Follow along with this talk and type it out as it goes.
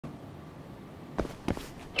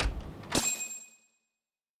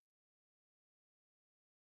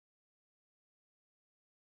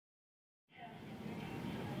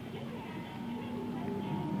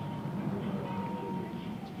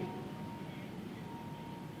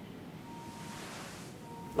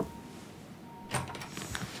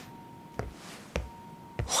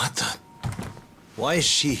Why is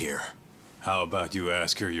she here? How about you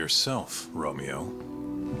ask her yourself, Romeo?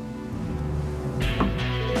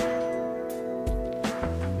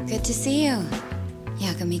 Good to see you,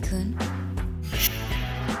 Yagami-kun.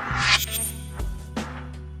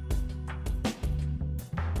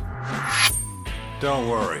 Don't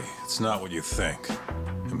worry, it's not what you think.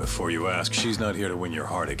 And before you ask, she's not here to win your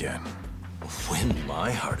heart again. Win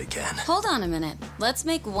my heart again? Hold on a minute. Let's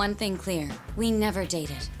make one thing clear. We never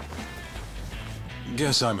dated.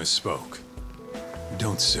 Guess I misspoke.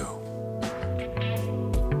 Don't sue.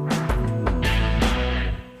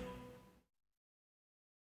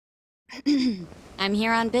 I'm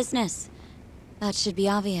here on business. That should be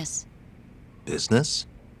obvious. Business?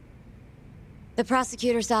 The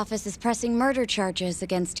prosecutor's office is pressing murder charges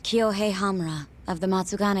against Kyohei Hamura of the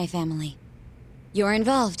Matsugane family. You're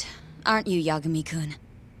involved, aren't you, Yagami-kun?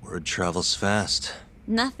 Word travels fast.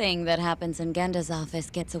 Nothing that happens in Genda's office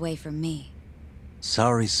gets away from me.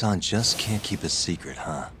 Saori-san just can't keep a secret,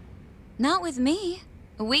 huh? Not with me.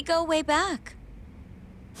 We go way back.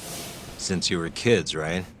 Since you were kids,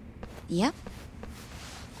 right? Yep.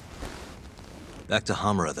 Back to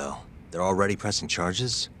Hamura, though. They're already pressing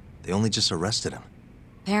charges? They only just arrested him.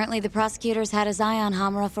 Apparently the prosecutor's had his eye on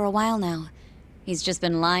Hamura for a while now. He's just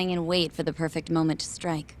been lying in wait for the perfect moment to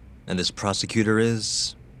strike. And his prosecutor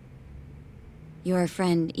is? Your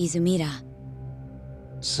friend Izumida.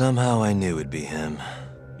 Somehow I knew it'd be him.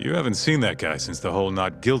 You haven't seen that guy since the whole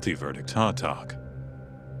not guilty verdict, huh, Talk?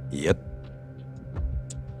 Yep.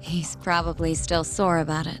 He's probably still sore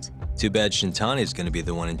about it. Too bad Shintani's gonna be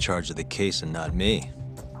the one in charge of the case and not me.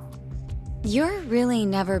 You're really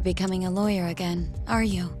never becoming a lawyer again, are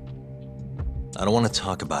you? I don't want to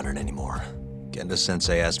talk about it anymore.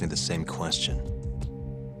 Genda-sensei asked me the same question.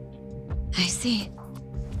 I see.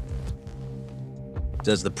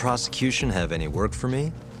 Does the prosecution have any work for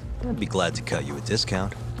me? I'd be glad to cut you a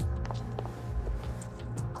discount.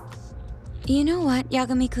 You know what,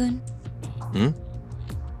 Yagami-kun? Hmm?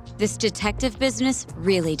 This detective business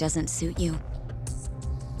really doesn't suit you.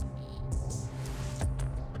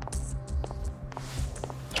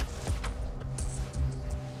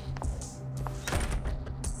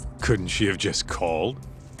 Couldn't she have just called?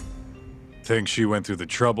 Think she went through the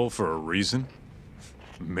trouble for a reason?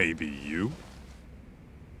 Maybe you?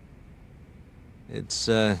 It's,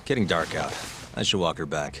 getting dark out. I should walk her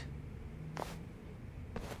back.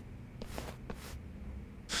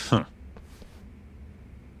 Huh.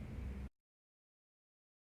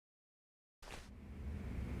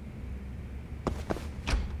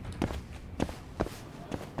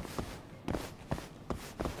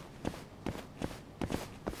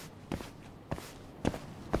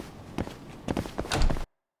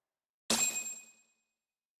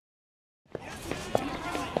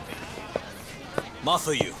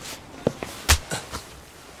 Mafuyu.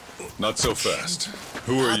 Not so fast.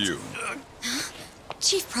 Who are you?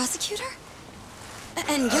 Chief Prosecutor?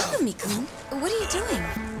 And Yagami-kun, what are you doing?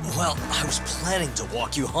 Well, I was planning to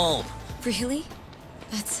walk you home. Really?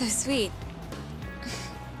 That's so sweet.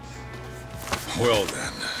 Well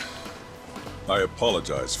then. I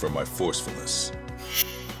apologize for my forcefulness.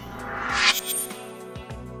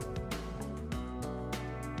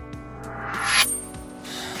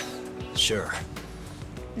 Sure.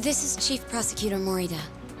 This is Chief Prosecutor Morida.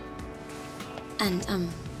 And,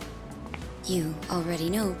 you already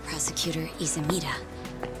know Prosecutor Izumida.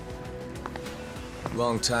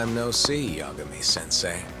 Long time no see,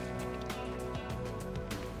 Yagami-sensei.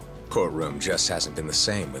 Courtroom just hasn't been the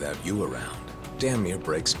same without you around. Damn near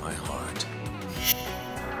breaks my heart.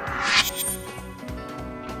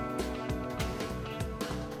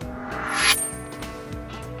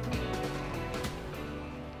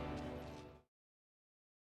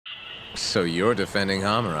 So you're defending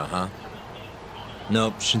Hamura, huh?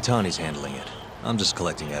 Nope, Shintani's handling it. I'm just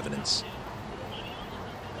collecting evidence.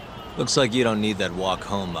 Looks like you don't need that walk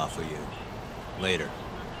home, Mafuyu. Later.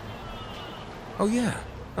 Oh yeah,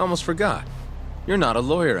 I almost forgot. You're not a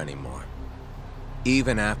lawyer anymore.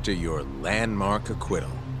 Even after your landmark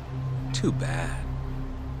acquittal. Too bad.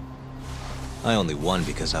 I only won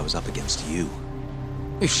because I was up against you.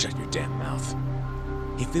 You shut your damn mouth.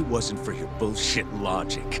 If it wasn't for your bullshit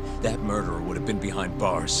logic, that murderer would have been behind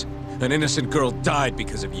bars. An innocent girl died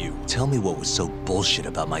because of you. Tell me what was so bullshit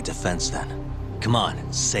about my defense then. Come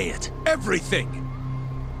on, say it. Everything!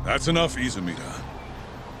 That's enough, Izumida.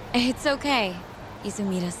 It's okay,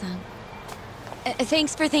 Izumida-san.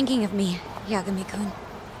 Thanks for thinking of me, Yagami-kun.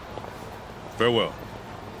 Farewell.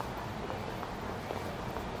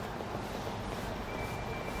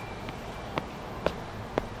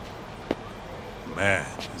 Man,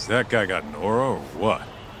 has that guy got an aura or what?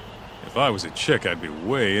 If I was a chick, I'd be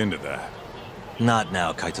way into that. Not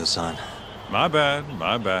now, Kaito-san. My bad,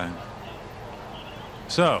 my bad.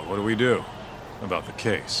 So, what do we do about the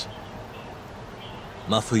case?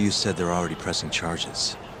 Mafuyu said they're already pressing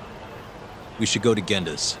charges. We should go to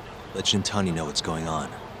Genda's. Let Shintani know what's going on.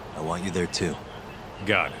 I want you there too.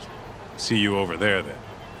 Got it. See you over there then.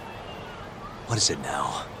 What is it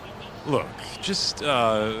now? Look, just,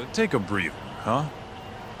 take a breather, huh?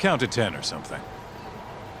 Count to 10 or something.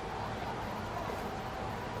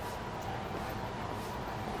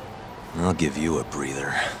 I'll give you a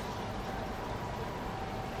breather.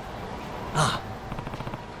 Ah.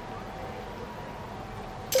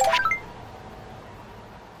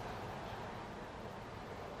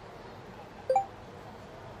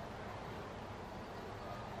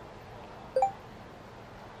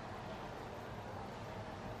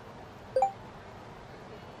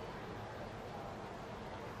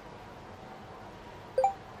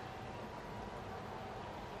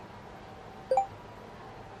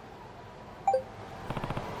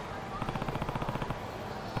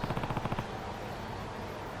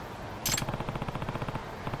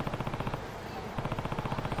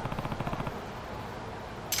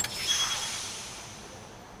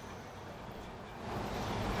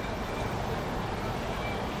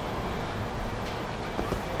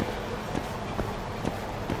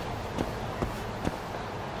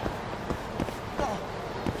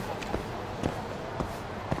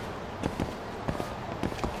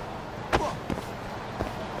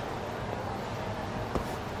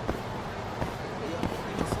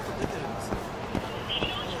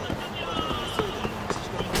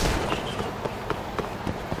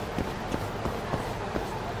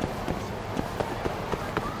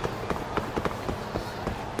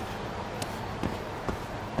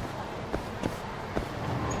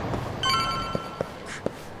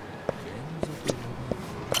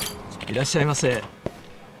いらっしゃいませ。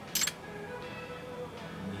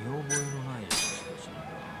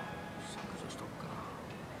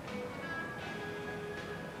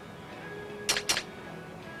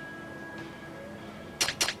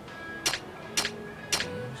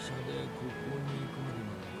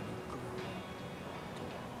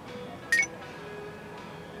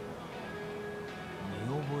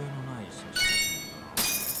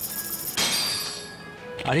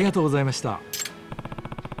ありがとうございました。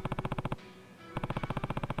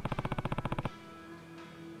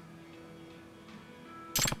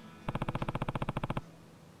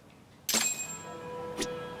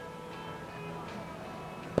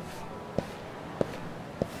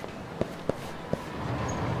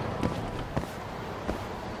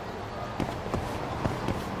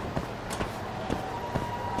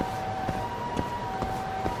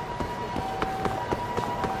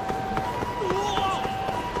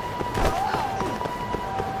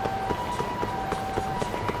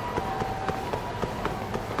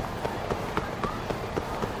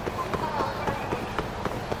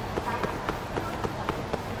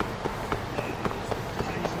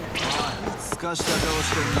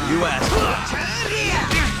You asked.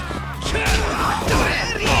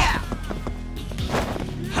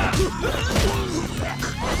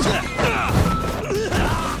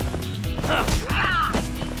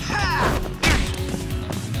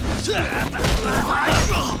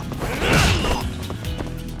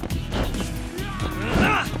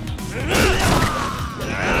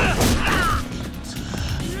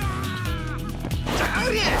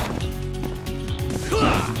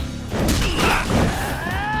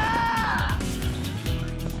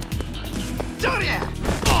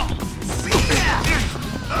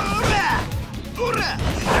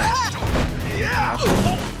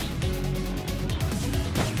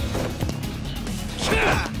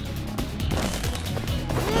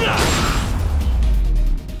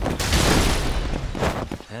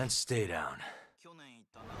 And stay down.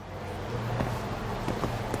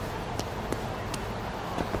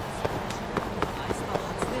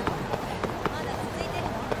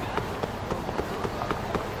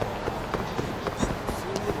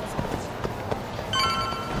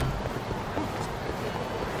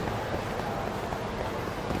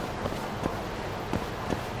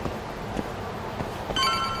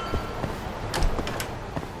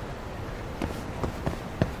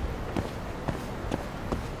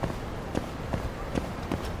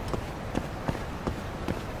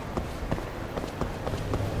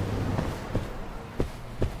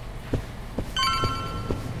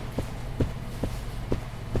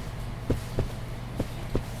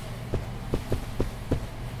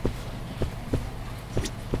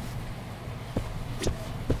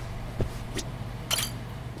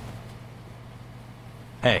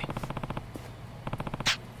 Hey.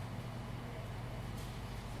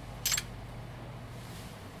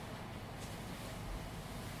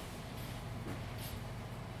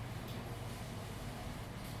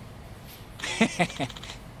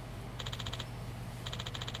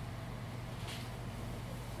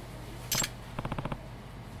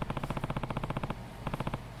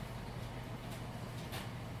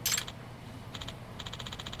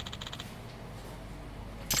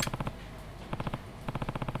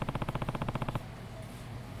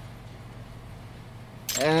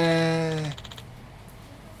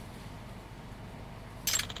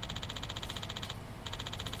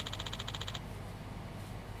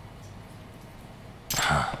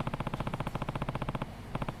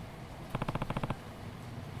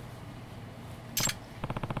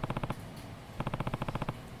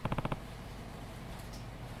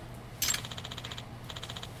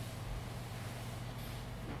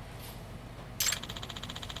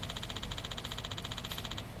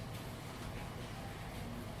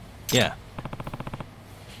 Yeah.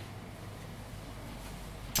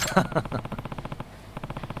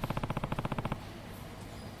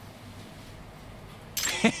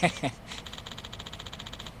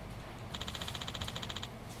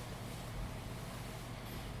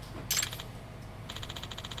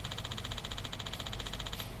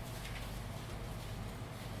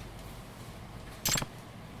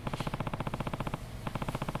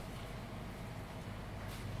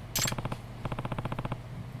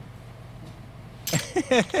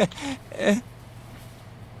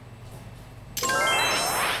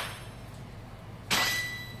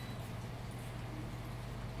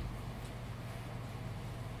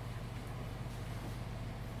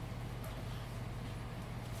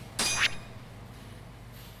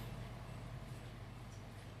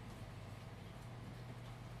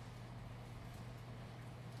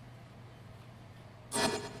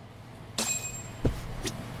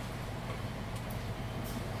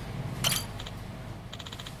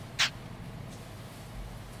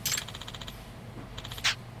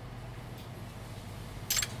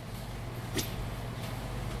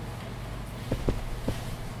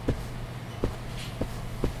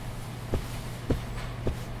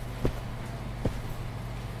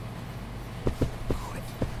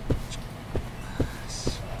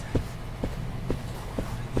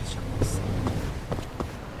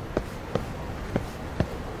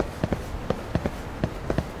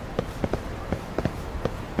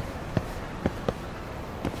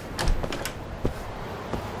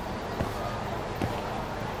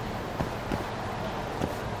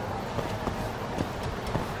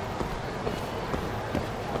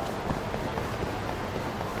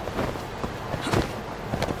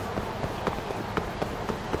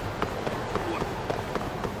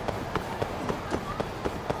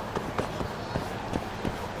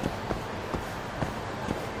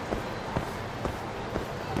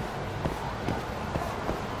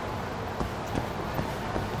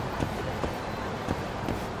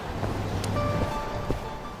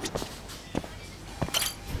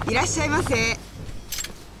いらっしゃいませ。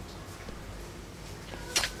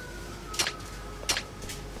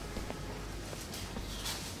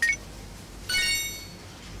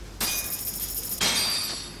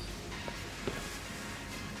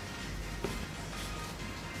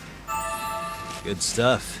Good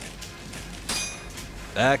stuff.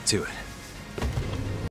 Back to it.